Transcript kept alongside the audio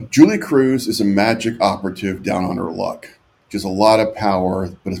Julie Cruz is a magic operative down on her luck. She has a lot of power,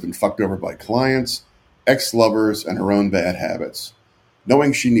 but has been fucked over by clients, ex-lovers, and her own bad habits.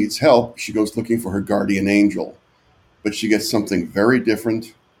 Knowing she needs help, she goes looking for her guardian angel, but she gets something very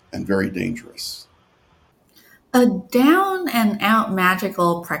different and very dangerous. A down and out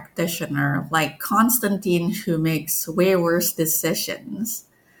magical practitioner like Constantine, who makes way worse decisions,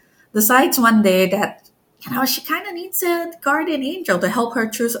 decides one day that she kind of needs a guardian angel to help her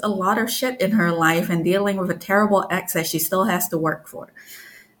choose a lot of shit in her life and dealing with a terrible ex that she still has to work for.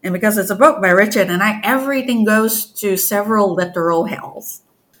 And because it's a book by Richard and I, everything goes to several literal hells.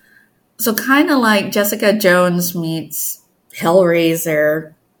 So kind of like Jessica Jones meets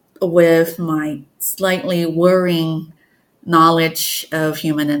Hellraiser with my slightly worrying knowledge of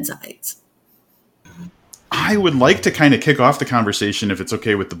human insides. I would like to kind of kick off the conversation, if it's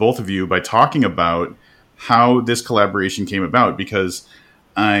okay with the both of you, by talking about how this collaboration came about, because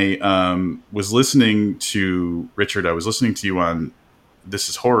I was listening to Richard. I was listening to you on This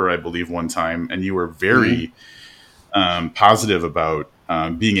Is Horror, I believe, one time, and you were very positive about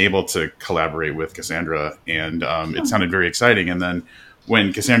being able to collaborate with Cassandra, and it sounded very exciting. And then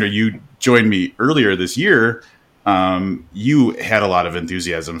when Cassandra, you joined me earlier this year, you had a lot of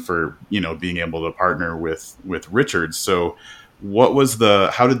enthusiasm for being able to partner with Richard. So,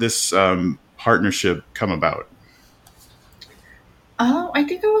 how did this partnership come about? I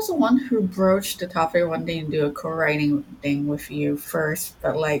think I was the one who broached the topic one day and do a co-writing thing with you first,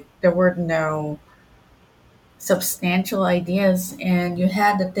 but there were no substantial ideas, and you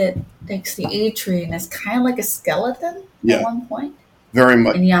had that takes the A tree and it's kind of like a skeleton at one point. Very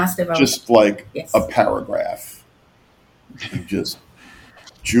much. And you asked if just like a paragraph. Just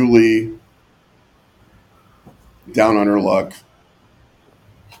Julie, down on her luck,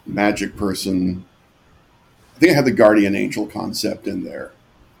 magic person. I think I had the guardian angel concept in there.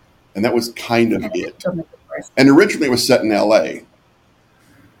 And that was kind of it. And originally it was set in LA.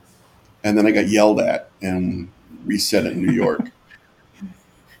 And then I got yelled at and reset it in New York.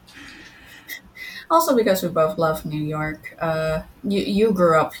 Also because we both love New York. You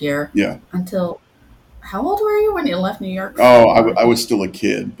grew up here. Yeah. Until, how old were you when you left New York? Oh, I was still a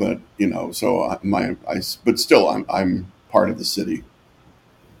kid, but so but still I'm part of the city.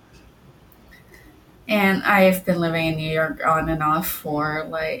 And I've been living in New York on and off for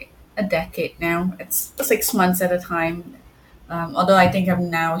a decade now. It's 6 months at a time. Although I think I'm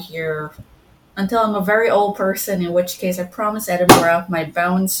now here until I'm a very old person, in which case I promised Edinburgh my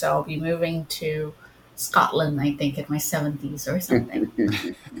bones, so I'll be moving to Scotland, I think, in my 70s or something.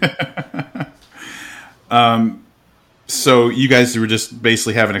 So you guys were just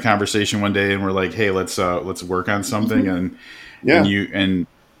basically having a conversation one day and we're like, hey, let's work on something. Mm-hmm. And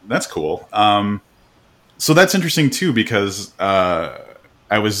that's cool. So that's interesting too, because I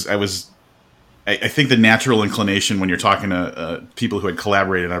think the natural inclination when you're talking to people who had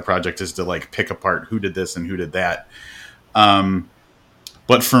collaborated on a project is to pick apart who did this and who did that.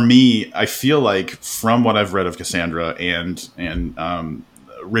 But for me, I feel like from what I've read of Cassandra and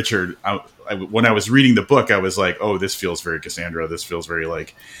Richard, when I was reading the book, I was like, oh, this feels very Cassandra. This feels very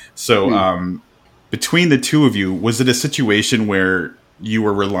between the two of you, was it a situation where you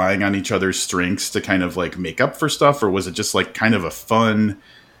were relying on each other's strengths to kind of make up for stuff? Or was it just kind of a fun,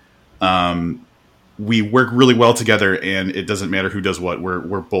 we work really well together and it doesn't matter who does what.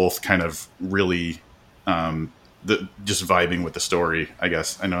 We're both kind of really just vibing with the story, I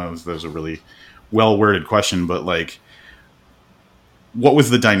guess. I know that was a really well worded question, but what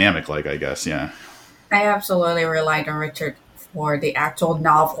was the dynamic like, I guess? Yeah. I absolutely relied on Richard for the actual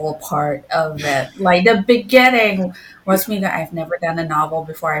novel part of it. The beginning was me that I've never done a novel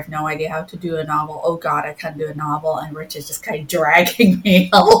before. I have no idea how to do a novel. Oh God, I can't do a novel. And Richard's just kind of dragging me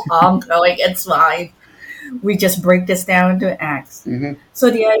along, going, it's fine. We just break this down into acts. Mm-hmm. So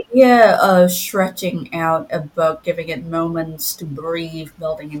the idea of stretching out a book, giving it moments to breathe,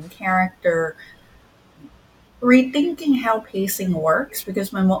 building in character, rethinking how pacing works,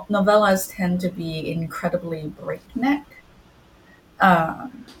 because my novellas tend to be incredibly breakneck.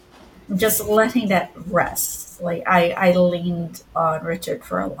 Just letting that rest. I leaned on Richard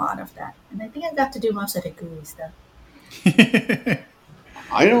for a lot of that, and I think I got to do most of the gooey stuff.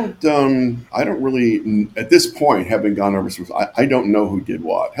 I don't really at this point, having gone over some, I don't know who did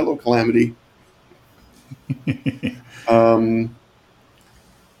what. Hello, Calamity.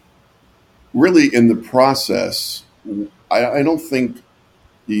 Really, in the process, I don't think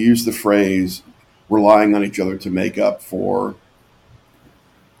you use the phrase relying on each other to make up for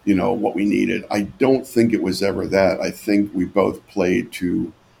what we needed. I don't think it was ever that. I think we both played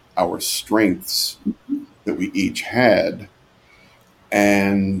to our strengths that we each had.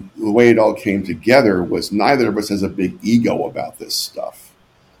 And the way it all came together was neither of us has a big ego about this stuff.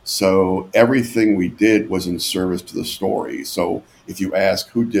 So everything we did was in service to the story. So if you ask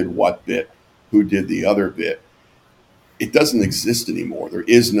who did what bit, who did the other bit, it doesn't exist anymore. There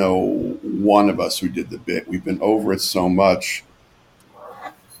is no one of us who did the bit. We've been over it so much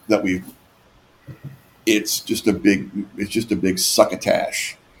that it's just a big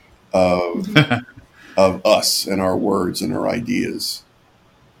succotash of of us and our words and our ideas.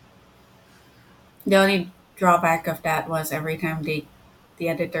 The only drawback of that was every time the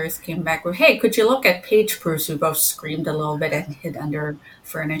editors came back with, "Hey, could you look at page proofs?" We both screamed a little bit and hid under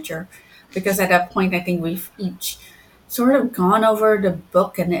furniture, because at that point I think we've each sort of gone over the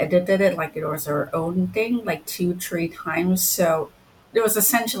book and edited it like it was our own thing, like 2-3 times. So it was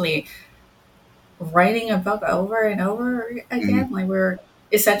essentially writing a book over and over again. Like we're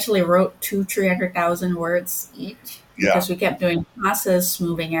essentially wrote 200,000-300,000 words each, because we kept doing passes,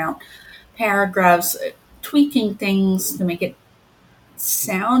 moving out paragraphs, tweaking things to make it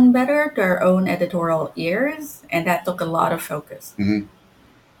sound better to our own editorial ears, and that took a lot of focus.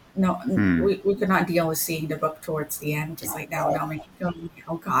 No, we could not deal with seeing the book towards the end, just like now make it go,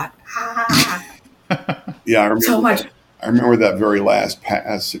 oh God. Yeah, I remember so much. I remember that very last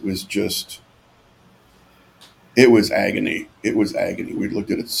pass. It was agony. It was agony. We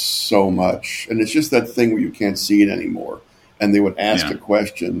looked at it so much. And it's just that thing where you can't see it anymore. And they would ask a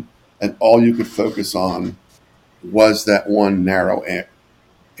question, and all you could focus on was that one narrow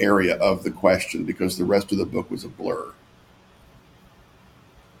area of the question, because the rest of the book was a blur.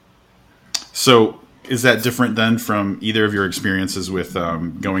 So is that different then from either of your experiences with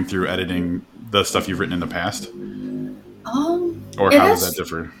going through editing the stuff you've written in the past? Or how does that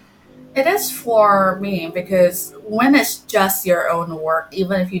differ? It is for me, because when it's just your own work,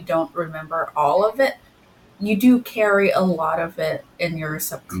 even if you don't remember all of it, you do carry a lot of it in your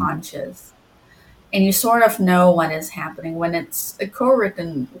subconscious. And you sort of know what is happening. When it's a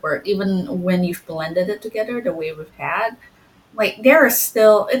co-written work, even when you've blended it together the way we've had, like it's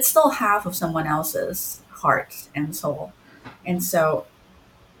still half of someone else's heart and soul. And so,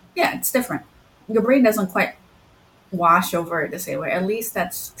 yeah, it's different. Your brain doesn't quite wash over it the same way. At least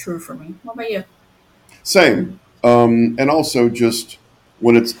that's true for me. What about you? Same. And also just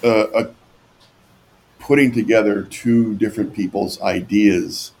when it's putting together two different people's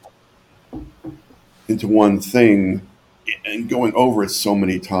ideas into one thing and going over it so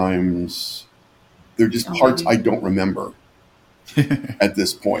many times, they're just parts I don't remember at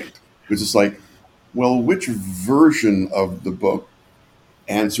this point. It's just like, well, which version of the book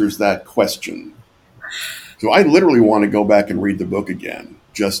answers that question? So I literally want to go back and read the book again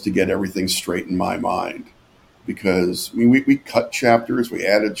just to get everything straight in my mind, because we cut chapters, we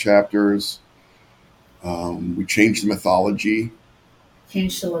added chapters, we changed the mythology.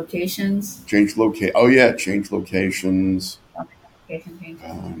 Change the locations. Change locations.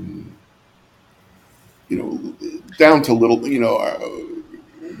 Down to little,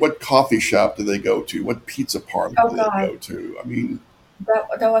 what coffee shop do they go to? What pizza parlor do they go to? I mean,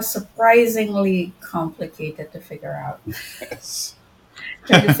 that was surprisingly complicated to figure out. Yes.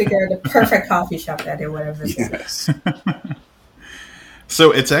 Trying to figure out the perfect coffee shop that they would have visited. Yes.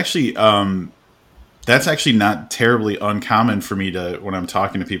 So it's actually that's actually not terribly uncommon for me to, when I'm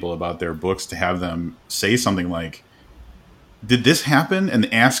talking to people about their books, to have them say something like, "Did this happen?"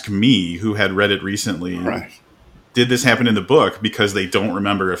 and ask me, who had read it recently, right, did this happen in the book, because they don't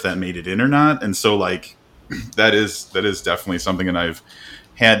remember if that made it in or not. And so like that is definitely something that I've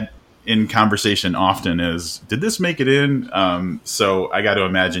had in conversation often is, did this make it in? So I got to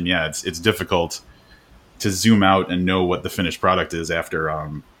imagine, it's difficult to zoom out and know what the finished product is after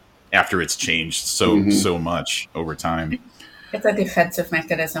it's changed so much over time. It's a defensive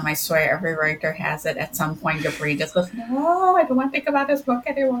mechanism. I swear every writer has it. At some point, your brain just goes, "No, I don't want to think about this book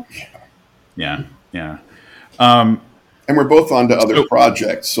anymore." Yeah. And we're both on to other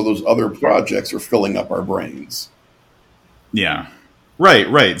projects, so those other projects are filling up our brains. Yeah.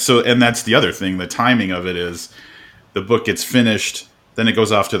 Right. So, and that's the other thing. The timing of it is the book gets finished, then it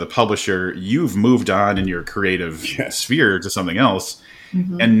goes off to the publisher. You've moved on in your creative sphere to something else.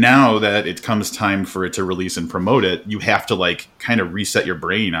 Mm-hmm. And now that it comes time for it to release and promote it, you have to like kind of reset your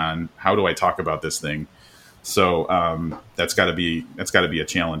brain on, how do I talk about this thing? So that's got to be a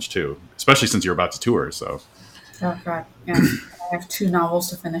challenge too, especially since you're about to tour. So. Oh God, yeah. I have 2 novels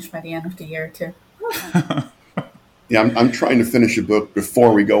to finish by the end of the year too. Yeah, I'm trying to finish a book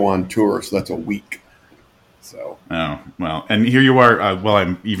before we go on tour, so that's a week. So. Oh well, and here you are. Well,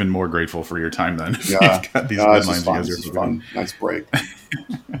 I'm even more grateful for your time then. Yeah, you've got these deadlines. This is fun. Nice break.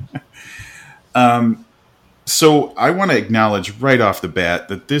 So I want to acknowledge right off the bat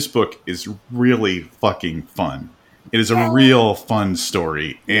that this book is really fucking fun. It is a real fun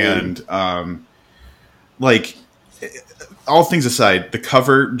story. And, like, all things aside, the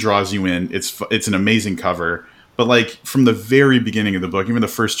cover draws you in. It's an amazing cover. But, like, from the very beginning of the book, even the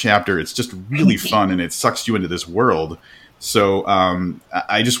first chapter, it's just really fun and it sucks you into this world. So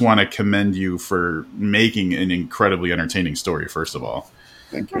I just want to commend you for making an incredibly entertaining story, first of all.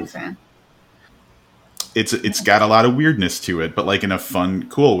 Thank you. It's got a lot of weirdness to it, but like in a fun,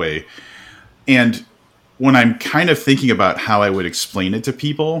 cool way. And when I'm kind of thinking about how I would explain it to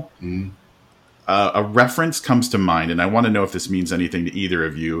people, a reference comes to mind, and I want to know if this means anything to either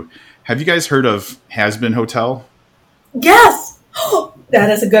of you. Have you guys heard of Has Been Hotel? Yes! That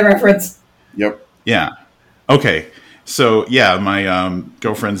is a good reference. Yep. Yeah. Okay. So, yeah, my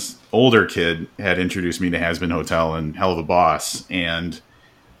girlfriend's older kid had introduced me to Has Been Hotel and Hell of a Boss, and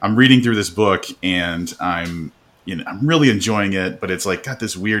I'm reading through this book, and I'm really enjoying it, but it's like got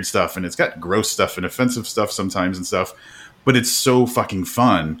this weird stuff, and it's got gross stuff and offensive stuff sometimes and stuff, but it's so fucking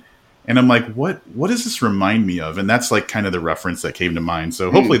fun. And I'm like, what does this remind me of? And that's like kind of the reference that came to mind.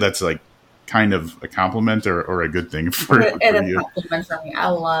 So hopefully that's like kind of a compliment or a good thing for It is you. a compliment for me. I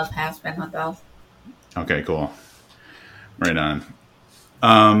love Has Been Hotels. Okay, cool. Right on.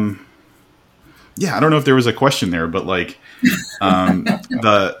 Yeah, I don't know if there was a question there, but like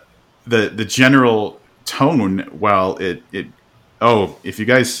the general tone, while it if you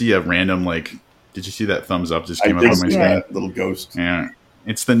guys see a random, like, did you see that thumbs up just came up on my screen? That little ghost. Yeah.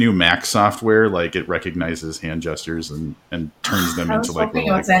 It's the new Mac software. Like, it recognizes hand gestures and turns them into like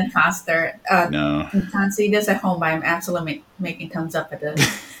little. I was hoping it was faster. No, you can't see this at home, but I'm absolutely making thumbs up at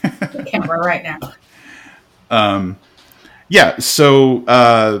the camera right now. Yeah.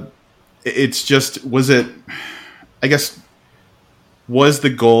 So it's just, was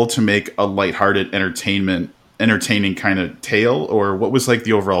the goal to make a lighthearted, entertaining kind of tale, or what was like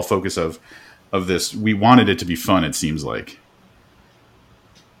the overall focus of this? We wanted it to be fun, it seems like.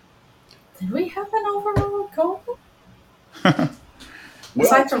 Did we have an overall goal?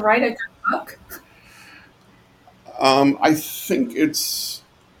 Besides to write a good book? I think it's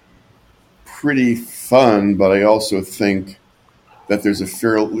pretty fun, but I also think that there's a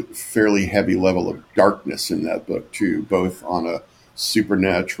fairly heavy level of darkness in that book too, both on a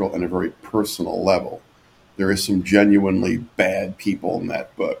supernatural and a very personal level. There is some genuinely bad people in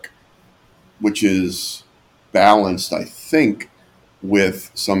that book, which is balanced, I think, with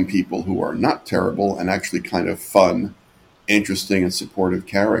some people who are not terrible and actually kind of fun, interesting, and supportive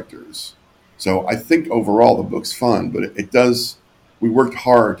characters. So I think overall the book's fun, but we worked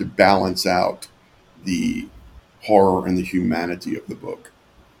hard to balance out the horror and the humanity of the book.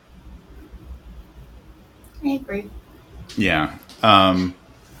 I agree. Yeah.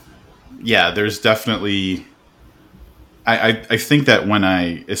 Yeah, there's definitely... I think that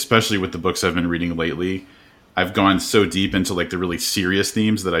especially with the books I've been reading lately, I've gone so deep into like the really serious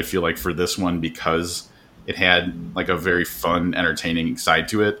themes that I feel like for this one, because it had like a very fun, entertaining side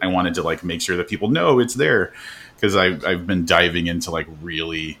to it, I wanted to like make sure that people know it's there, because I've been diving into like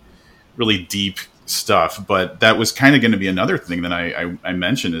really, really deep stuff. But that was kind of going to be another thing that I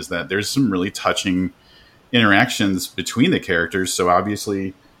mentioned, is that there's some really touching interactions between the characters. So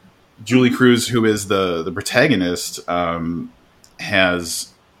obviously Julie Cruz, who is the protagonist, has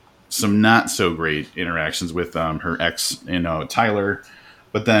some not so great interactions with her ex, Tyler,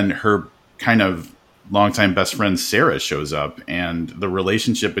 but then her kind of longtime best friend Sarah shows up, and the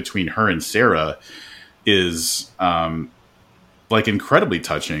relationship between her and Sarah is like incredibly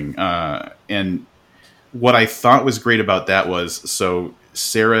touching. And what I thought was great about that was, so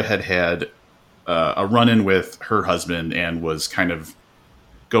Sarah had a run-in with her husband and was kind of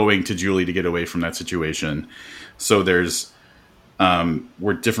going to Julie to get away from that situation. So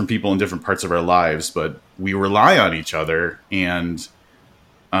we're different people in different parts of our lives, but we rely on each other. And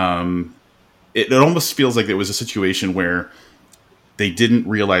it almost feels like it was a situation where they didn't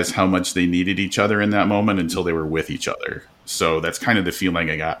realize how much they needed each other in that moment until they were with each other. So that's kind of the feeling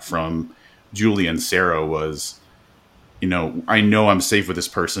I got from Julie and Sarah was, I know I'm safe with this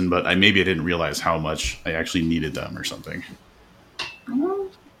person, but maybe I didn't realize how much I actually needed them or something.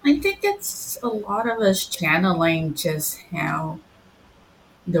 I think it's a lot of us channeling just how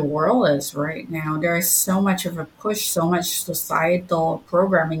the world is right now. There is so much of a push, so much societal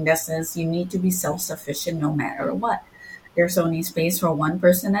programming that says you need to be self-sufficient no matter what. There's only space for one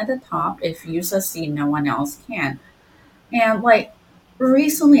person at the top. If you succeed, no one else can. And like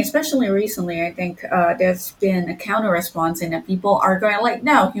especially recently, I think there's been a counter response in that people are going like,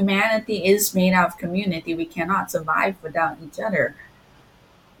 no, humanity is made out of community. We cannot survive without each other.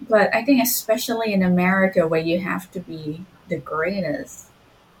 But I think especially in America where you have to be the greatest,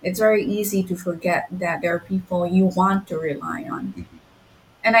 it's very easy to forget that there are people you want to rely on. Mhm.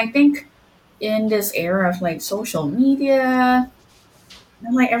 And I think in this era of like social media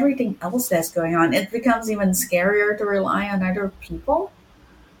and like everything else that's going on, it becomes even scarier to rely on other people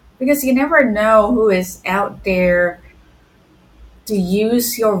because you never know who is out there to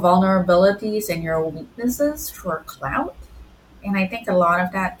use your vulnerabilities and your weaknesses for clout. And I think a lot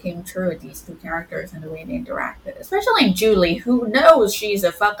of that came true with these two characters and the way they interacted, especially Julie, who knows she's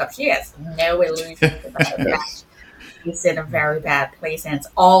a fuck up. She has no illusions about that. Yes. She's in a very bad place, and it's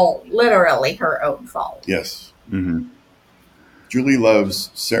all literally her own fault. Yes. Mm-hmm. Julie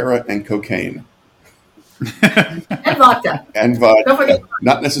loves Sarah and cocaine And vodka. and Don't forget. vodka,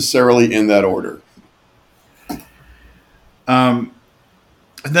 not necessarily in that order.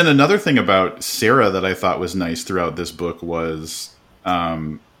 And then another thing about Sarah that I thought was nice throughout this book was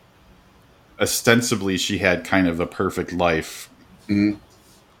ostensibly she had kind of a perfect life, Mhm.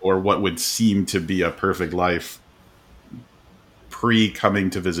 or what would seem to be a perfect life pre coming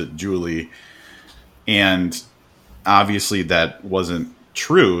to visit Julie. And obviously that wasn't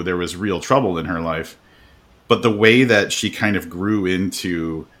true. There was real trouble in her life. But the way that she kind of grew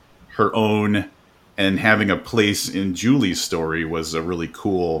into her own and having a place in Julie's story was a really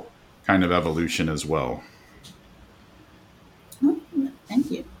cool kind of evolution as well. Oh,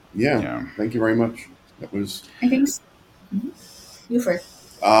 thank you. Yeah. Thank you very much. That was. I think so. Mhm. You first.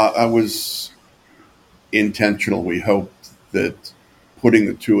 I was intentional. We hoped that putting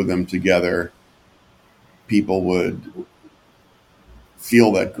the two of them together, people would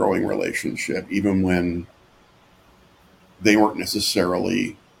feel that growing relationship, even when they weren't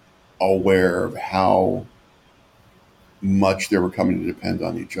necessarily aware of how much they were coming to depend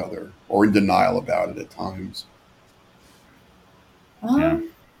on each other or in denial about it at times. Yeah.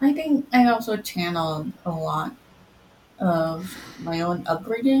 I think I also channeled a lot of my own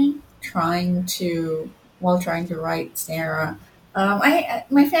upbringing, trying to write Sarah.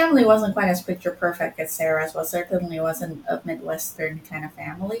 My family wasn't quite as picture perfect as Sarah's was. Certainly wasn't a Midwestern kind of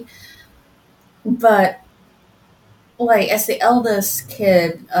family, but like as the eldest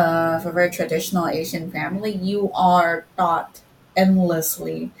kid of a very traditional Asian family, you are taught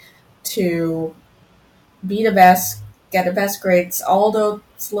endlessly to be the best, get the best grades. All those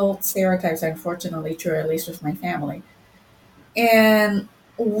little stereotypes are unfortunately true, at least with my family. And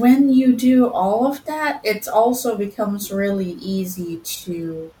when you do all of that, it also becomes really easy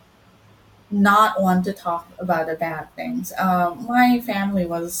to not want to talk about the bad things. My family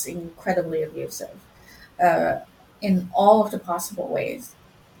was incredibly abusive uh, in all of the possible ways.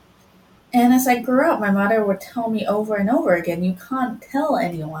 And as I grew up, my mother would tell me over and over again, you can't tell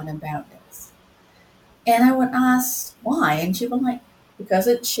anyone about this. And I would ask why. And she would like, because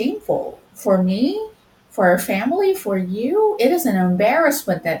it's shameful. For me, for our family, for you, it is an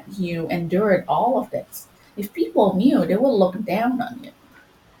embarrassment that you endured all of this. If people knew, they would look down on you.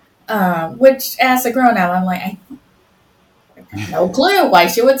 Which, as a grown up, I'm like, I have no clue why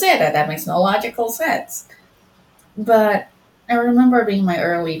she would say that. That makes no logical sense. But I remember being in my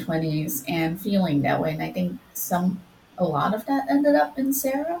early 20s and feeling that way. And I think a lot of that ended up in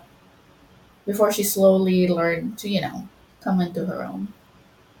Sarah before she slowly learned to, come into her own.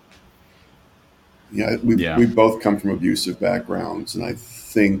 Yeah, we Yeah. we both come from abusive backgrounds, and I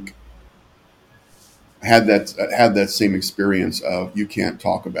think had that same experience of you can't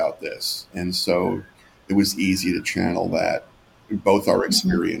talk about this, and so it was easy to channel that in both our Mhm.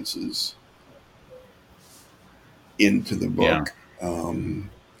 experiences into the Yeah. book.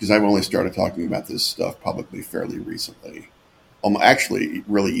 Because I've only started talking about this stuff publicly fairly recently. Actually,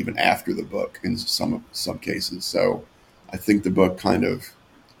 really, even after the book in some cases. So, I think the book kind of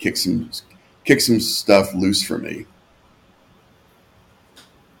kicks some stuff loose for me.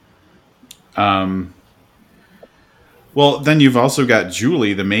 Well, then you've also got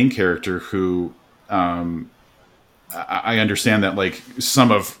Julie, the main character, who I understand that like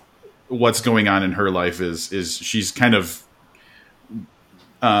some of what's going on in her life is she's kind of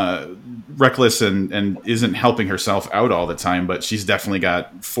uh, reckless and isn't helping herself out all the time, but she's definitely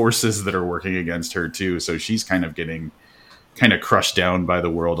got forces that are working against her too. So she's kind of getting kind of crushed down by the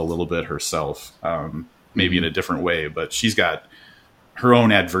world a little bit herself, maybe in Mhm. a different way, but she's got her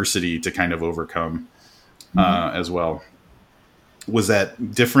own adversity to kind of overcome Mhm. as well. Was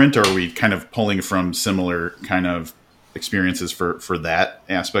that different, or are we kind of pulling from similar kind of experiences for that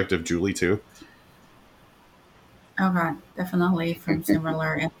aspect of Julie too? Oh God, definitely from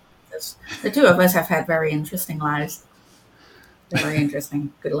similar influences. The two of us have had very interesting lives. Very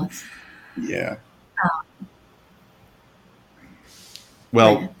interesting. Good ones. Yeah.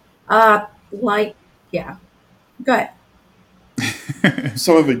 Well, Like, yeah. Go ahead.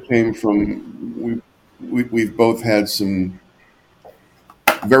 Some of it came from we've both had some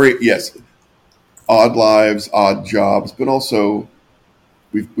very, yes, odd lives, odd jobs, but also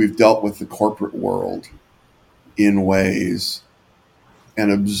we've dealt with the corporate world in ways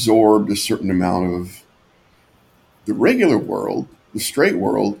and absorbed a certain amount of the regular world. The straight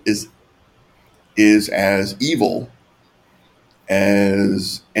world is as evil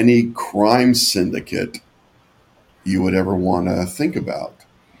as any crime syndicate you would ever want to think about.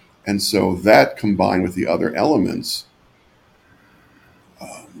 And so that combined with the other elements,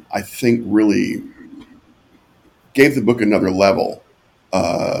 I think really gave the book another level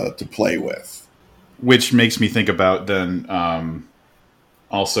to play with. which makes me think about then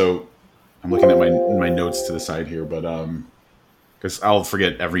also, I'm looking at my notes to the side here, but because I'll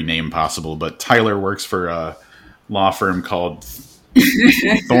forget every name possible, but Tyler works for a law firm called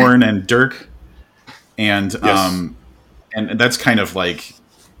Thorne and Dirk, and Yes. And that's kind of like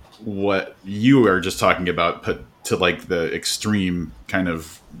what you are just talking about, put to like the extreme kind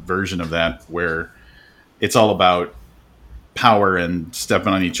of version of that, where it's all about power and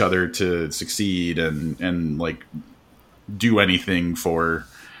stepping on each other to succeed and like do anything for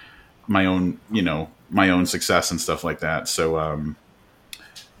my own, my own success and stuff like that. So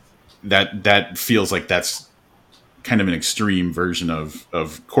that feels like that's kind of an extreme version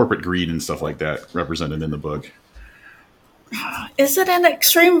of corporate greed and stuff like that represented in the book. Is it an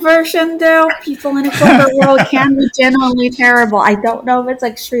extreme version, though? People in the corporate world can be genuinely terrible. I don't know if it's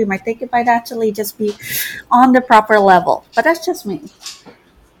extreme. I think it might actually just be on the proper level. But that's just me.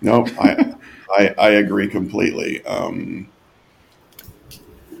 No, I agree completely.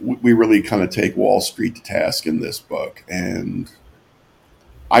 We really kind of take Wall Street to task in this book, and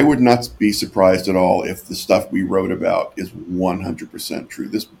I would not be surprised at all if the stuff we wrote about is 100% true.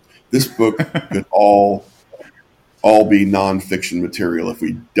 This book could all be nonfiction material if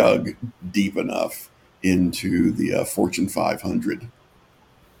we dug deep enough into the Fortune 500.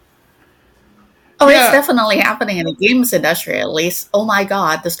 Oh, Yeah. it's definitely happening in the games industry, at least. Oh my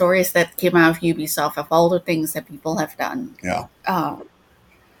God, the stories that came out of Ubisoft of all the things that people have done. Yeah.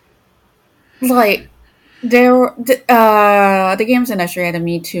 Like, the games industry had a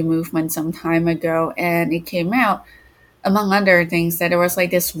Me Too movement some time ago, and it came out, among other things, that there was like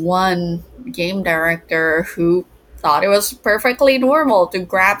this one game director who thought it was perfectly normal to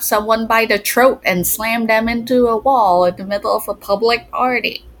grab someone by the throat and slam them into a wall in the middle of a public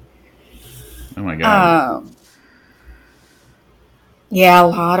party. Oh my god. Yeah, a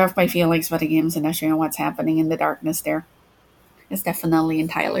lot of my feelings about the games industry and what's happening in the darkness there is definitely in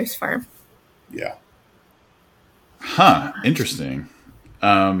Tyler's farm. Yeah. Huh. Interesting.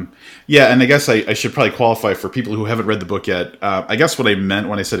 Yeah, and I guess I should probably qualify for people who haven't read the book yet. I guess what I meant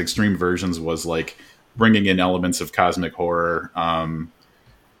when I said extreme versions was like bringing in elements of cosmic horror, and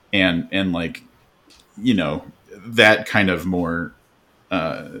like, that kind of more,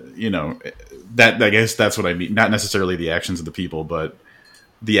 that I guess that's what I mean. Not necessarily the actions of the people, but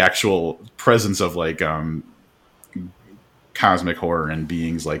the actual presence of like cosmic horror and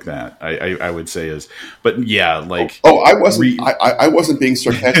beings like that. I would say is, but yeah, like I wasn't being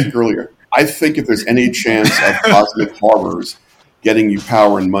sarcastic earlier. I think if there's any chance of cosmic horrors getting you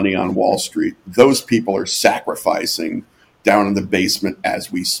power and money on Wall Street, those people are sacrificing down in the basement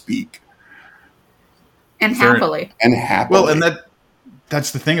as we speak. And happily. Well, and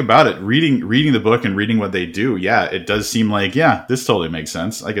that's the thing about it. Reading the book and reading what they do, yeah, it does seem like, yeah, this totally makes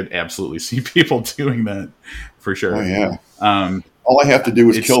sense. I could absolutely see people doing that for sure. Oh yeah. All I have to do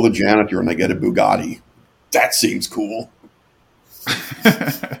is kill the janitor and I get a Bugatti. That seems cool.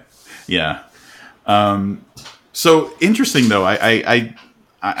 Yeah. So interesting though. I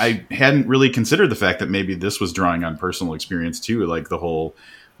hadn't really considered the fact that maybe this was drawing on personal experience too, like the whole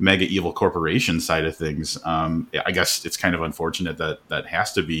mega evil corporation side of things. I guess it's kind of unfortunate that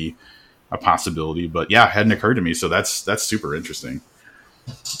has to be a possibility, but yeah, it hadn't occurred to me. So that's super interesting.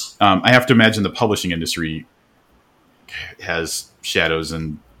 I have to imagine the publishing industry has shadows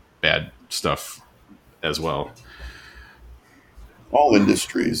and bad stuff as well. All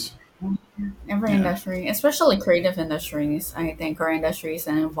industries. Every industry, especially creative industries, I think are industries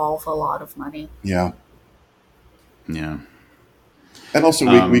that involve a lot of money. Yeah. Yeah. And also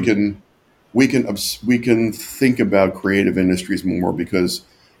we can think about creative industries more because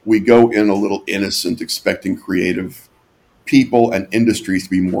we go in a little innocent, expecting creative people and industries to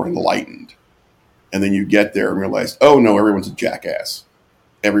be more enlightened. And then you get there and realize, oh no, everyone's a jackass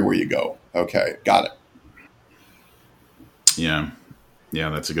everywhere you go. Okay, got it. Yeah. Yeah,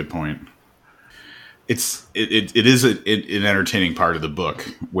 that's a good point. it is an entertaining part of the book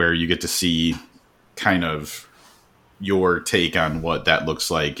where you get to see kind of your take on what that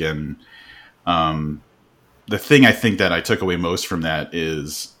looks like. And the thing I think that I took away most from that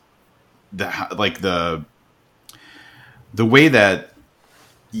is the way that,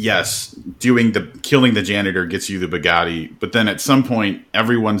 yes, killing the janitor gets you the Bugatti, but then at some point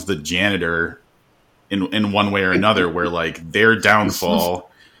everyone's the janitor in one way or another, where like their downfall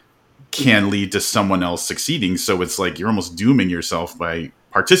can lead to someone else succeeding. So it's like you're almost dooming yourself by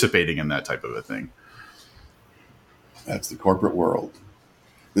participating in that type of a thing. That's the corporate world.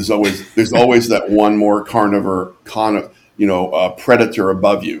 There's always that one more predator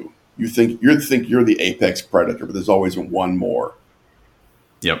above you. You think you're the apex predator, but there's always one more.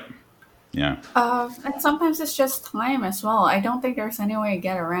 Yep. Yeah. And sometimes it's just time as well. I don't think there's any way to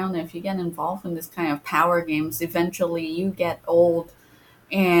get around it. If you get involved in this kind of power games, eventually you get old,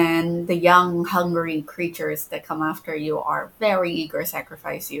 and the young, hungry creatures that come after you are very eager to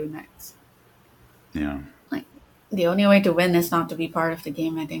sacrifice you next. Yeah. Like, the only way to win is not to be part of the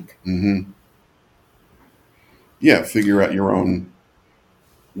game, I think. Mm-hmm. Yeah, figure out your own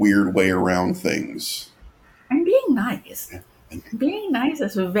weird way around things. And being nice. Being nice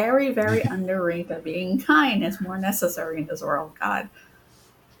is very, very underrated. Being kind is more necessary in this world. God.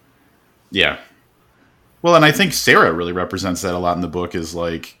 Yeah. Well, and I think Sarah really represents that a lot in the book. Is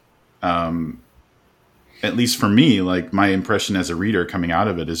like, at least for me, like my impression as a reader coming out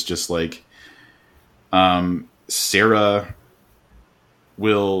of it is just like, Sarah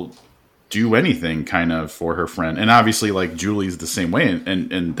will do anything kind of for her friend. And obviously like Julie's the same way.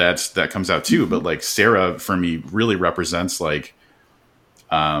 And that comes out too. But like Sarah for me really represents like,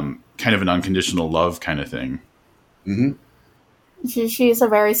 kind of an unconditional love kind of thing. Mm-hmm. She's a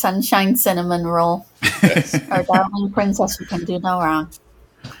very sunshine cinnamon roll. Yes. Our darling princess who can do no wrong.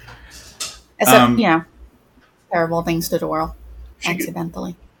 Except, terrible things to the world.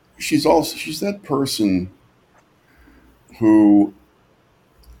 Accidentally. She's that person who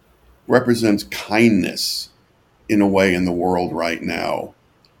represents kindness in a way in the world right now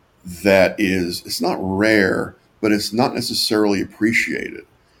that it's not rare, but it's not necessarily appreciated.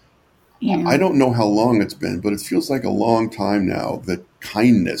 Yeah. I don't know how long it's been, but it feels like a long time now that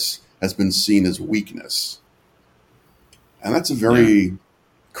kindness has been seen as weakness. And that's a very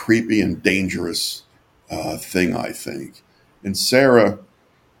creepy and dangerous thing, I think. And Sarah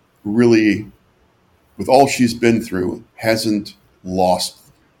really, with all she's been through, hasn't lost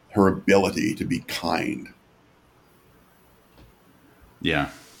her ability to be kind. Yeah.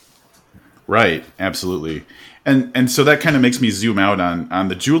 Right. Absolutely. And so that kind of makes me zoom out on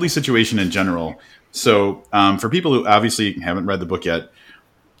the Julie situation in general. So for people who obviously haven't read the book yet,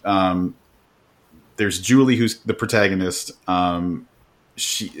 there's Julie, who's the protagonist.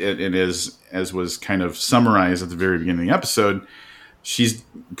 She is, as was kind of summarized at the very beginning of the episode, she's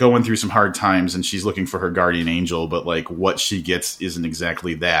going through some hard times and she's looking for her guardian angel, but like what she gets isn't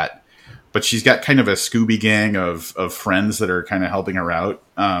exactly that. But she's got kind of a Scooby gang of friends that are kind of helping her out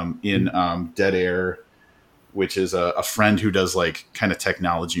in Dead Air, which is a friend who does like kind of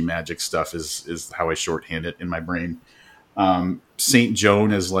technology magic stuff is how I shorthand it in my brain. Saint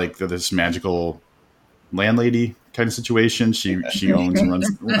Joan is like this magical landlady kind of situation. She owns and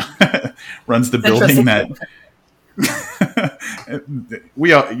runs the building that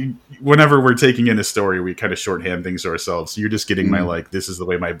whenever we're taking in a story, we kind of shorthand things to ourselves. So you're just getting my like, this is the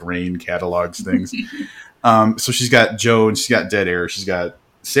way my brain catalogs things. So she's got Joan, she's got Dead Air, she's got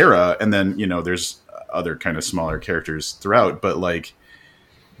Sarah, and then there's other kind of smaller characters throughout, but like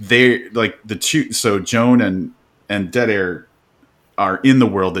they like the two. So Joan and Dead Air are in the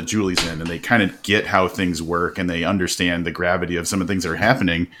world that Julie's in, and they kind of get how things work, and they understand the gravity of some of the things that are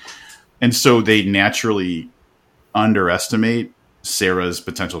happening, and so they naturally underestimate Sarah's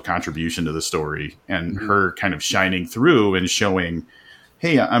potential contribution to the story and her kind of shining through and showing,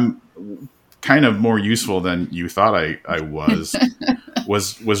 hey, I'm kind of more useful than you thought I was.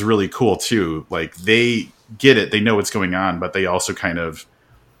 was really cool too. Like they get it, they know what's going on, but they also kind of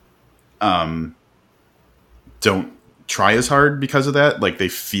don't try as hard because of that. Like they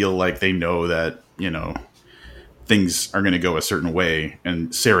feel like they know that things are going to go a certain way,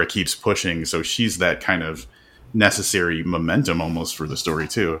 and Sarah keeps pushing, so she's that kind of necessary momentum almost for the story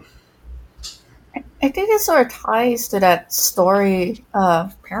too. I think it sort of ties to that story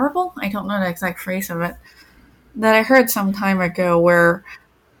parable. I don't know the exact phrase of it that I heard some time ago, where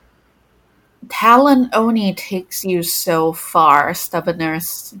talent only takes you so far.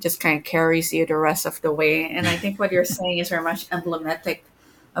 Stubbornness just kind of carries you the rest of the way. And I think what you're saying is very much emblematic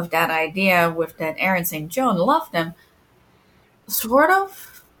of that idea with that Aaron St. Joan loved them. Sort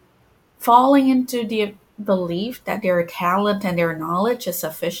of falling into the belief that their talent and their knowledge is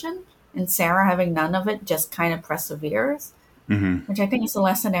sufficient, and Sarah having none of it just kind of perseveres, Mm-hmm. which I think is a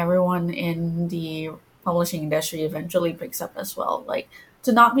lesson everyone in the publishing industry eventually picks up as well. Like,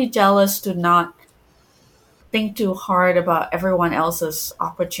 to not be jealous, to not think too hard about everyone else's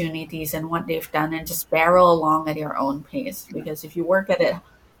opportunities and what they've done, and just barrel along at your own pace. Because if you work at it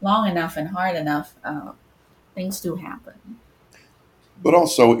long enough and hard enough, things do happen. But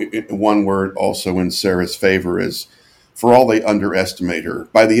also, one word also in Sarah's favor is, for all they underestimate her,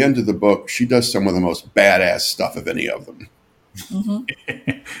 by the end of the book, she does some of the most badass stuff of any of them.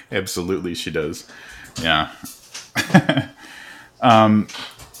 Mm-hmm. Absolutely, she does. Yeah.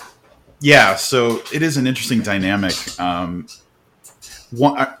 Yeah, so it is an interesting dynamic. And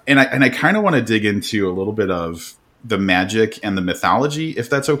I kind of want to dig into a little bit of the magic and the mythology, if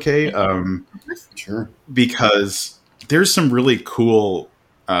that's okay. Sure. Because there's some really cool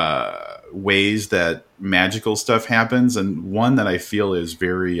ways that magical stuff happens, and one that I feel is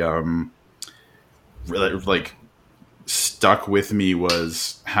very really, like, stuck with me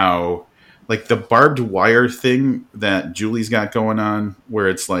was how, like, the barbed wire thing that Julie's got going on, where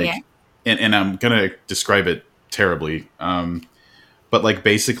it's like, Yeah. and I'm gonna describe it terribly, but like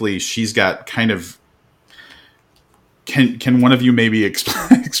basically she's got kind of. Can one of you maybe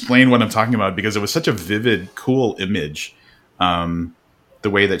explain what I'm talking about, because it was such a vivid, cool image, the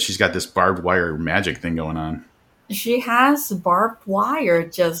way that she's got this barbed wire magic thing going on. She has barbed wire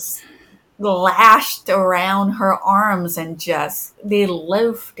just lashed around her arms, and just they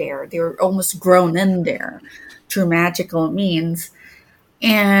live there. They're almost grown in there through magical means.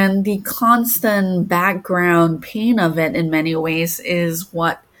 And the constant background pain of it, in many ways, is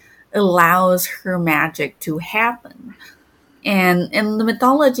what allows her magic to happen. And in the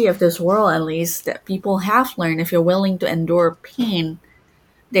mythology of this world, at least, that people have learned, if you're willing to endure pain,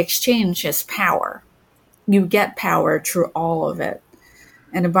 the exchange is power. You get power through all of it.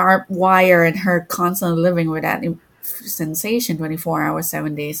 And the barbed wire and her constantly living with that sensation 24 hours,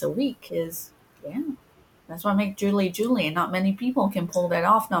 7 days a week is, yeah, that's what makes Julie Julie. And not many people can pull that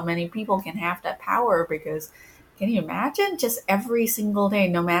off. Not many people can have that power, because can you imagine just every single day,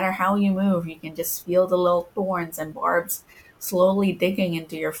 no matter how you move, you can just feel the little thorns and barbs slowly digging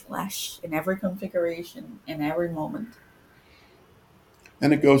into your flesh in every configuration, in every moment.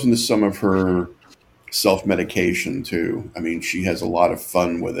 And it goes into some of her self-medication too. I mean, she has a lot of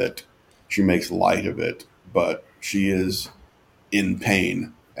fun with it. She makes light of it, but she is in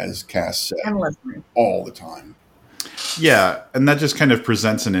pain, as Cass said, Endlessly. all the time. Yeah, and that just kind of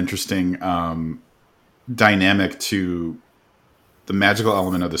presents an interesting dynamic to the magical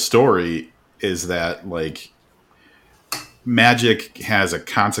element of the story, is that, like, magic has a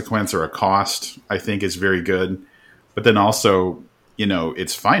consequence or a cost, I think is very good. But then also, you know,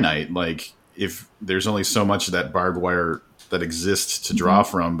 it's finite. Like, if there's only so much of that barbed wire that exists to draw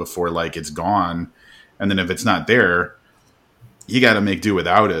from before, like, it's gone. And then if it's not there, you got to make do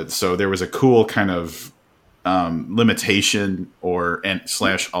without it. So there was a cool kind of limitation and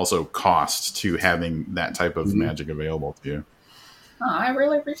 / also cost to having that type of magic available to you. Oh, I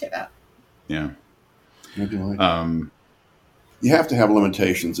really appreciate that. Yeah. You have to have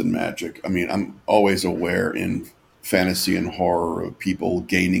limitations in magic. I mean, I'm always aware in fantasy and horror of people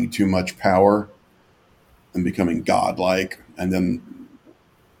gaining too much power and becoming godlike. And then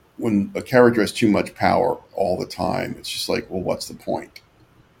when a character has too much power all the time, it's just like, well, what's the point?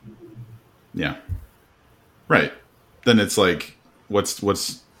 Yeah. Right. Then it's like, why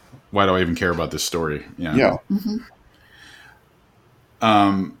do I even care about this story? Yeah.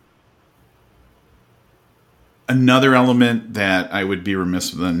 Yeah. Another element that I would be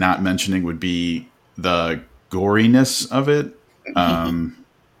remiss with not mentioning would be the goriness of it.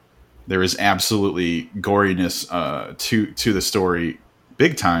 There is absolutely goriness to the story,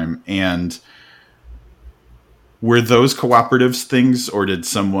 big time. And were those cooperatives things, or did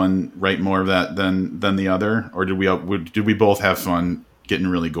someone write more of that than the other, or did we both have fun getting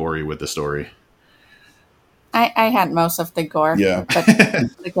really gory with the story? I had most of the gore. Yeah. But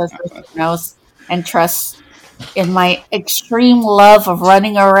because Richard knows and trusts in my extreme love of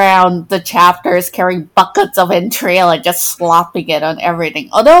running around the chapters carrying buckets of entrail and just slopping it on everything.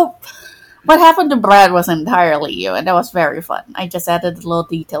 Although what happened to Brad was entirely you, and that was very fun. I just added the little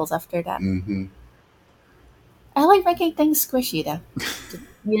details after that. Mm-hmm. I like making things squishy, though.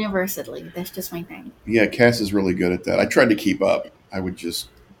 Universally. That's just my thing. Yeah, Cass is really good at that. I tried to keep up. I would just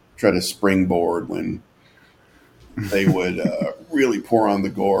try to springboard when they would really pour on the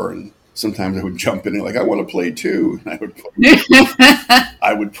gore, and sometimes I would jump in and like, I want to play too. And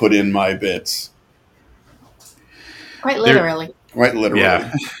I would put in my bits. Quite literally. Quite literally.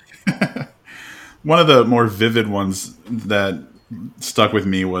 Yeah. One of the more vivid ones that stuck with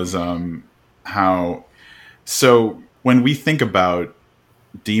me was how. So when we think about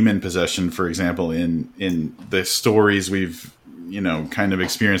demon possession, for example, in the stories we've kind of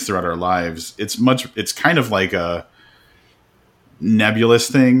experienced throughout our lives, it's kind of like a nebulous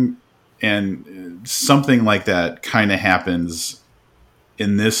thing, and something like that kind of happens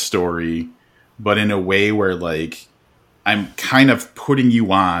in this story, but in a way where like I'm kind of putting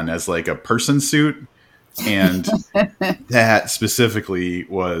you on as like a person suit, and that specifically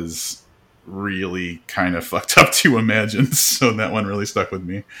was really kind of fucked up to imagine. So that one really stuck with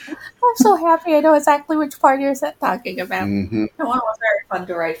me. I'm so happy I know exactly which part you're talking about. Mm-hmm. That one was very fun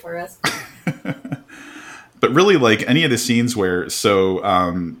to write for us. But really, like any of the scenes where,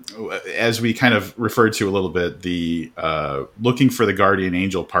 as we kind of referred to a little bit, the looking for the guardian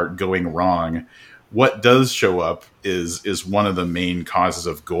angel part going wrong, what does show up is one of the main causes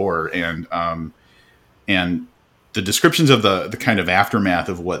of gore, and the descriptions of the kind of aftermath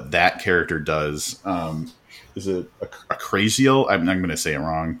of what that character does. Is it a crazial? I'm going to say it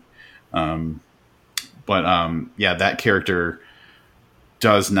wrong. Yeah, that character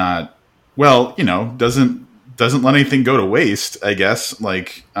does not, doesn't let anything go to waste, I guess,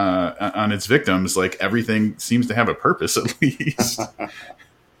 like on its victims. Like everything seems to have a purpose, at least.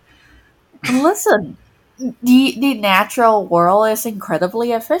 Listen, the natural world is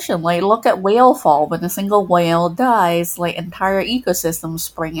incredibly efficient. Like, look at whale fall. When a single whale dies, like entire ecosystems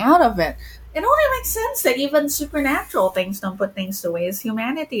spring out of it. It only makes sense that even supernatural things don't put things to waste.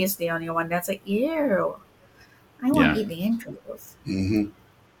 Humanity is the only one that's like, ew, I won't eat the entrails. Mm-hmm.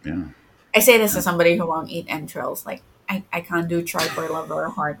 Yeah. I say this as somebody who won't eat entrails. Like, I can't do tripe or liver or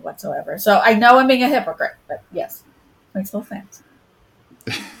heart whatsoever. So I know I'm being a hypocrite, but yes, makes no sense.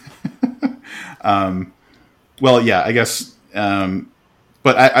 Well, yeah, I guess,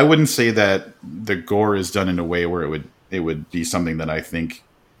 but I wouldn't say that the gore is done in a way where it would be something that I think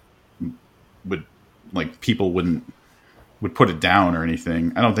would, like, people would put it down or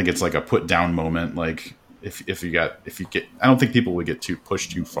anything. I don't think it's like a put down moment. Like if you get, I don't think people would get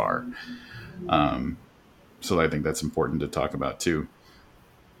pushed too far. So I think that's important to talk about too.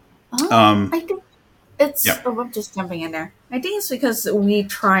 I think it's. Yeah. Oh, I'm just jumping in there. I think it's because we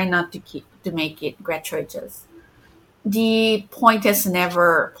try not to make it gratuitous. The point is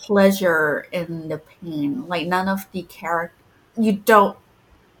never pleasure in the pain. Like none of the character, you don't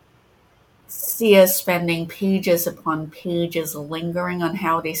see us spending pages upon pages lingering on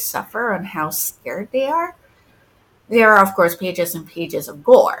how they suffer and how scared they are. There are, of course, pages and pages of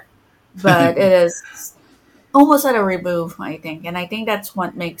gore, but it is almost at a remove, I think. And I think that's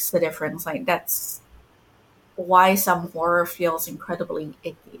what makes the difference. Like, that's why some horror feels incredibly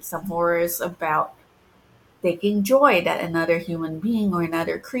icky. Some horror is about taking joy that another human being or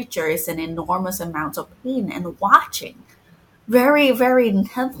another creature is in enormous amounts of pain and watching very, very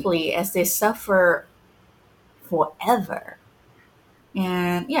intensely as they suffer forever.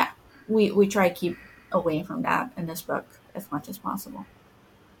 And yeah, we try to keep away from that in this book as much as possible.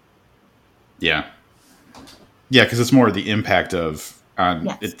 Yeah. Yeah, because it's more the impact of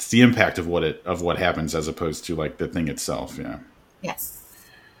Yes. It's the impact of what happens as opposed to like the thing itself. Yeah. Yes.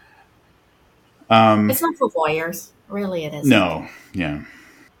 It's not for voyeurs. Really, it isn't. No. Yeah.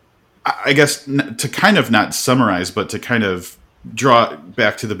 I guess to kind of not summarize, but to kind of draw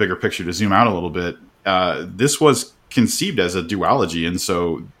back to the bigger picture, to zoom out a little bit, this was conceived as a duology, and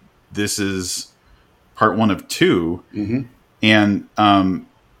so this is part 1 of 2. Mm-hmm. And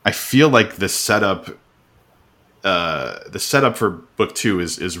I feel like the setup for book 2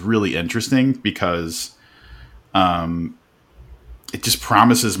 is really interesting because it just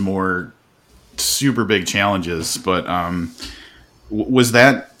promises more super big challenges. But was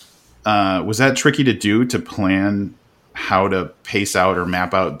that tricky to do, to plan how to pace out or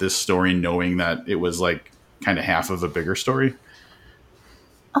map out this story, knowing that it was like kind of half of a bigger story?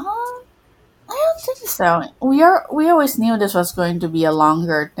 I don't think so. We always knew this was going to be a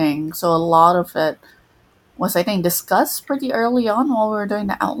longer thing, so a lot of it was, I think, discussed pretty early on while we were doing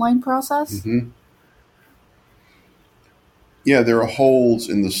the outline process. Mm-hmm. Yeah, there are holes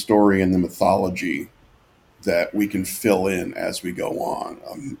in the story and the mythology that we can fill in as we go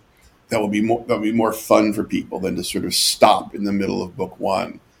on. That would be more fun for people than to sort of stop in the middle of book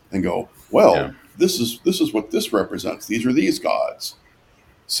 1 and go, well, Yeah. this is what this represents. These are these gods.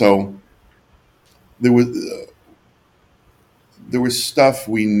 So there was stuff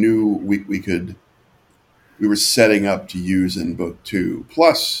we knew we were setting up to use in book 2.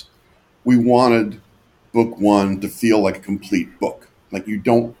 Plus, we wanted book 1 to feel like a complete book. Like you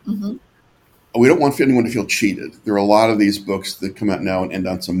don't. Mm-hmm. we don't want anyone to feel cheated. There are a lot of these books that come out now and end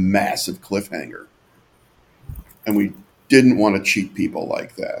on some massive cliffhanger. And we didn't want to cheat people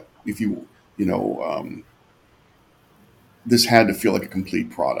like that. If this had to feel like a complete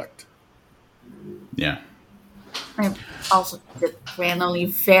product. Yeah. I'm also randomly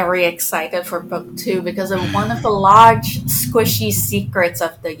very excited for book 2 because of one of the large, squishy secrets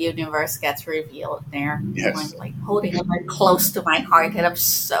of the universe gets revealed there. Yes. I'm like holding it very close to my heart, and I'm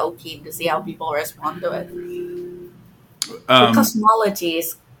so keen to see how people respond to it. The cosmology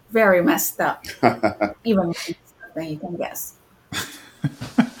is very messed up, even more messed up than you can guess.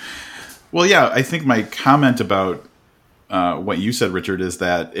 Well, yeah, I think my comment about what you said, Richard, is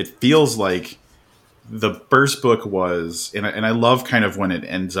that it feels like the first book was, and I love kind of when it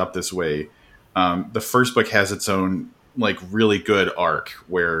ends up this way. The first book has its own like really good arc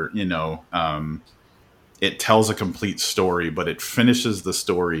where, it tells a complete story, but it finishes the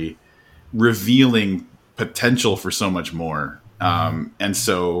story revealing potential for so much more. And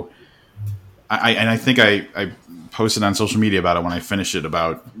so I think I posted on social media about it when I finished it,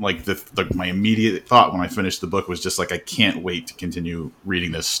 about like my immediate thought when I finished the book was just like, I can't wait to continue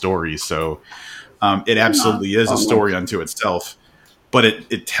reading this story. So it absolutely is a story unto itself, but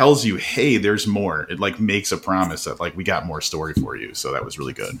it tells you, hey, there's more. It like makes a promise that like we got more story for you. So that was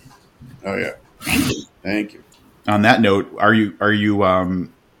really good. Oh yeah. Thank you. On that note, are you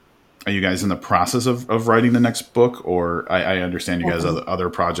guys in the process of writing the next book, or I understand you guys have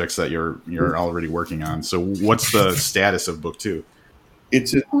other projects that you're already working on. So what's the status of book 2?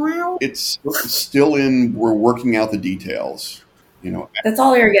 It's still in. We're working out the details. That's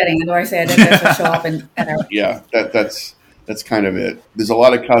all you're getting. Otherwise, I didn't get to show up and yeah, that's kind of it. There's a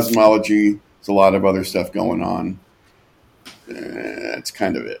lot of cosmology. There's a lot of other stuff going on. That's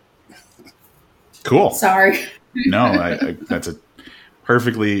kind of it. Cool. Sorry. No, that's a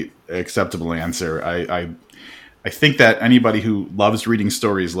perfectly acceptable answer. I think that anybody who loves reading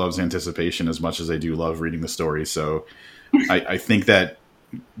stories loves anticipation as much as they do love reading the story. So I think that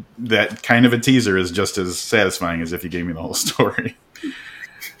kind of a teaser is just as satisfying as if you gave me the whole story.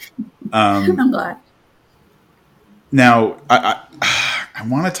 I'm glad. Now, I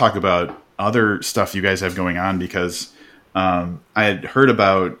want to talk about other stuff you guys have going on, because I had heard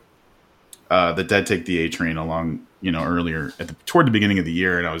about the Dead Take the A Train along, earlier toward the beginning of the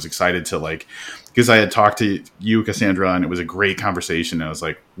year, and I was excited to because I had talked to you, Cassandra, and it was a great conversation. And I was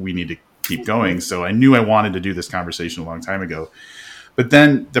like, we need to keep going. So I knew I wanted to do this conversation a long time ago. But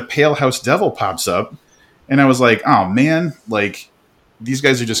then the Pale House Devil pops up, and I was like, oh man, these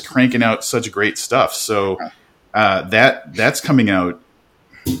guys are just cranking out such great stuff. So that's coming out,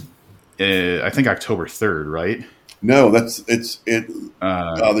 I think October 3rd, right? No,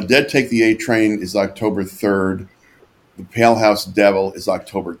 the Dead Take the A Train is October 3rd. The Pale House Devil is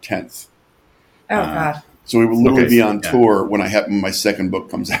October 10th. Oh God! So we will literally be on tour when my second book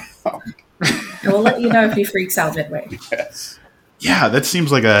comes out. I will let you know if he freaks out midway. Yes. Yeah, that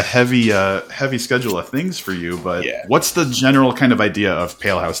seems like a heavy schedule of things for you. But what's the general kind of idea of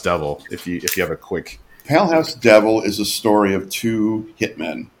Pale House Devil? If you have a quick. Pale House Devil is a story of two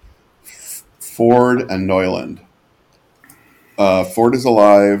hitmen, Ford and Neuland. Ford is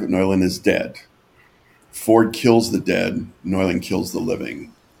alive, Neuland is dead. Ford kills the dead, Neuland kills the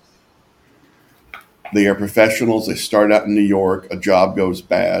living. They are professionals. They start out in New York. A job goes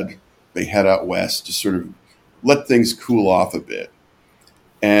bad. They head out west to sort of let things cool off a bit.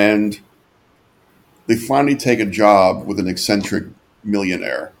 And they finally take a job with an eccentric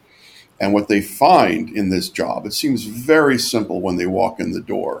millionaire. And what they find in this job, it seems very simple when they walk in the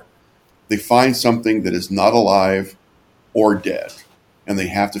door. They find something that is not alive or dead, and they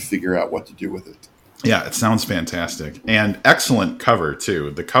have to figure out what to do with it. Yeah, it sounds fantastic. And excellent cover,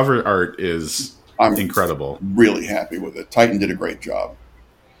 too. The cover art is incredible. Really happy with it. Titan did a great job.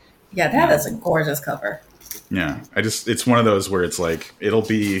 Yeah, that is a gorgeous cover. Yeah, it's one of those where it's like, it'll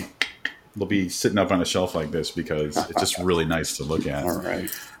be sitting up on a shelf like this because it's just really nice to look at. All right.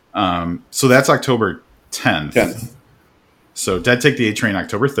 So that's October 10th. 10th. So Dead Take the A Train,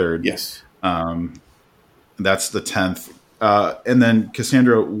 October 3rd. Yes. That's the 10th. And then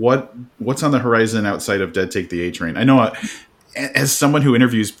Cassandra, what's on the horizon outside of Dead Take the A Train? I know as someone who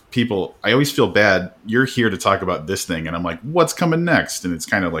interviews people, I always feel bad. You're here to talk about this thing, and I'm like, what's coming next? And it's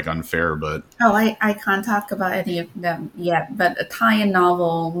kind of like unfair, but I can't talk about any of them yet. But a tie-in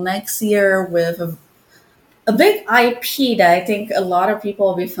novel next year with a big IP that I think a lot of people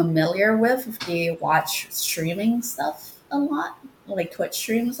will be familiar with if they watch streaming stuff a lot, like Twitch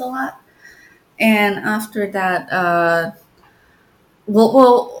streams a lot. And after that,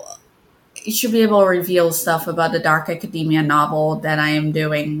 well, you should be able to reveal stuff about the dark academia novel that I am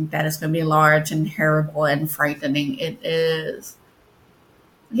doing that is going to be large and terrible and frightening. It is,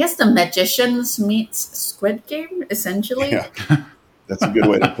 I guess, The Magicians meets Squid Game, essentially. Yeah, that's a good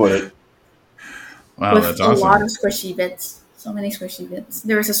way to put it. Wow, With that's a awesome. lot of squishy bits. So many squishy bits.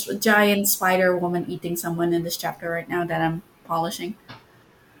 There's a giant spider woman eating someone in this chapter right now that I'm polishing.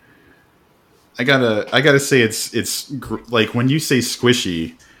 I gotta say, like when you say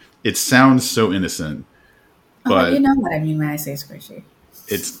squishy, it sounds so innocent, but You know what I mean when I say squishy.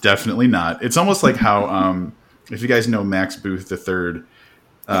 it's definitely not. It's almost like how, if you guys know Max Booth the third,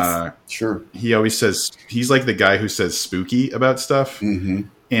 Sure. he always says he's like the guy who says spooky about stuff, Mm-hmm.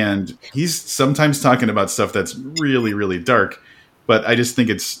 and he's sometimes talking about stuff that's really, really dark. But I just think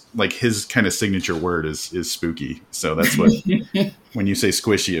it's like his kind of signature word is spooky. So that's what when you say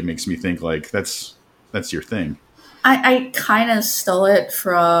squishy, it makes me think like that's your thing. I kind of stole it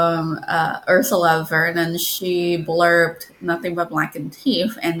from Ursula Vernon. She blurbed Nothing But Blackened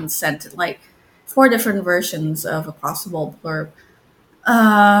Teeth and sent like 4 different versions of a possible blurb.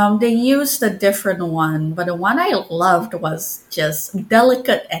 They used a different one, but the one I loved was just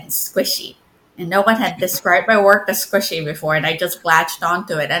delicate and squishy. And no one had described my work as squishy before, and I just latched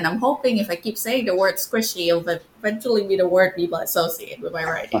onto it. And I'm hoping if I keep saying the word squishy, it'll eventually be the word people associate with my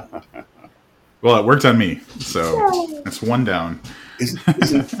writing. Well, it worked on me, so that's one down.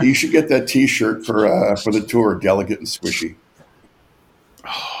 You should get that T-shirt for the tour, Delicate and Squishy.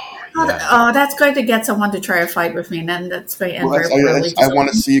 Oh, that's going to get someone to try a fight with me, and then that's going to end very poorly. I want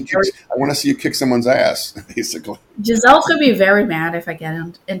to see you. I want to see you kick someone's ass, basically. Giselle could be very mad if I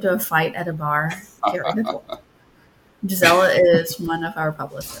get into a fight at a bar here in the Giselle is one of our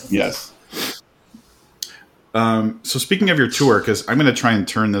publicists. Yes. So speaking of your tour, because I'm going to try and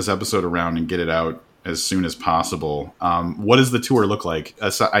turn this episode around and get it out as soon as possible. What does the tour look like?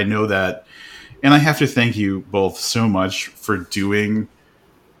 I know that, and I have to thank you both so much for doing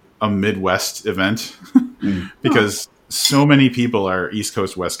a Midwest event because so many people are East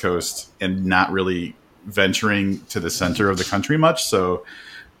Coast, West Coast, and not really venturing to the center of the country much. So,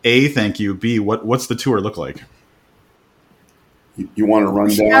 A, thank you. B, what's the tour look like? You want a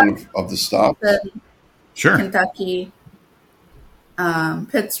rundown of the stop? Sure. Kentucky,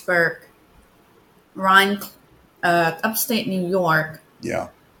 Pittsburgh, upstate New York. Yeah.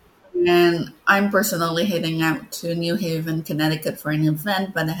 And I'm personally heading out to New Haven, Connecticut for an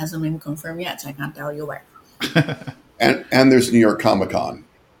event, but it hasn't been confirmed yet, so I can't tell you where. And there's New York Comic Con.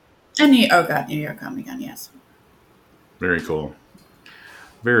 And New York Comic Con, yes. Very cool.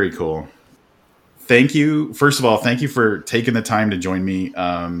 Very cool. Thank you. First of all, thank you for taking the time to join me.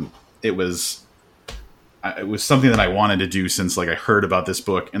 It was something that I wanted to do since like I heard about this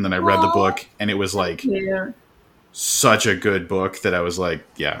book, and then I read the book, and it was like such a good book that I was like,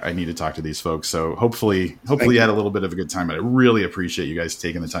 yeah, I need to talk to these folks. So hopefully you had a little bit of a good time. But I really appreciate you guys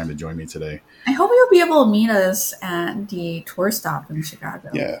taking the time to join me today. I hope you'll be able to meet us at the tour stop in Chicago.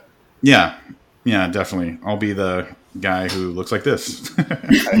 Yeah, definitely. I'll be the guy who looks like this,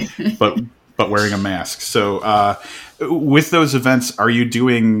 but wearing a mask. So with those events, are you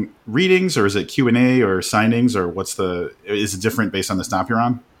doing readings, or is it Q&A or signings, or is it different based on the stop you're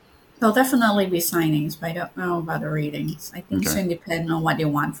on? There'll definitely be signings, but I don't know about the readings. I think it's going to depend on what they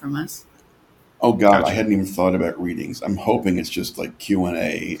want from us. Oh God, I hadn't even thought about readings. I'm hoping it's just like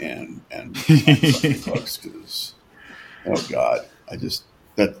Q&A and books, because oh God,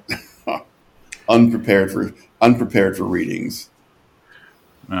 unprepared for readings.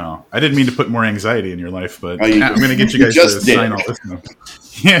 No, I didn't mean to put more anxiety in your life, but I'm going to get you guys to sign all this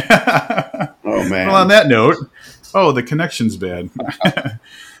stuff. Yeah. Oh man. Well, on that note, the connection's bad.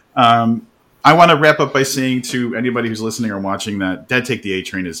 I want to wrap up by saying to anybody who's listening or watching that Dead Take the A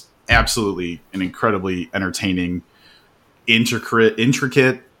Train is absolutely an incredibly entertaining,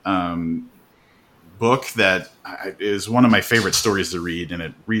 intricate book that is one of my favorite stories to read, and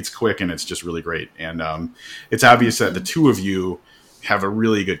it reads quick, and it's just really great. And it's obvious that the two of you have a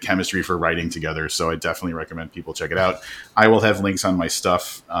really good chemistry for writing together, so I definitely recommend people check it out. I will have links on my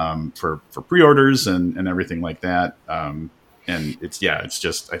stuff for pre-orders and everything like that. And it's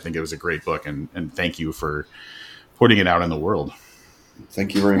just, I think it was a great book, and thank you for putting it out in the world.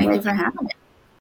 Thank you very much. Thank you for having it.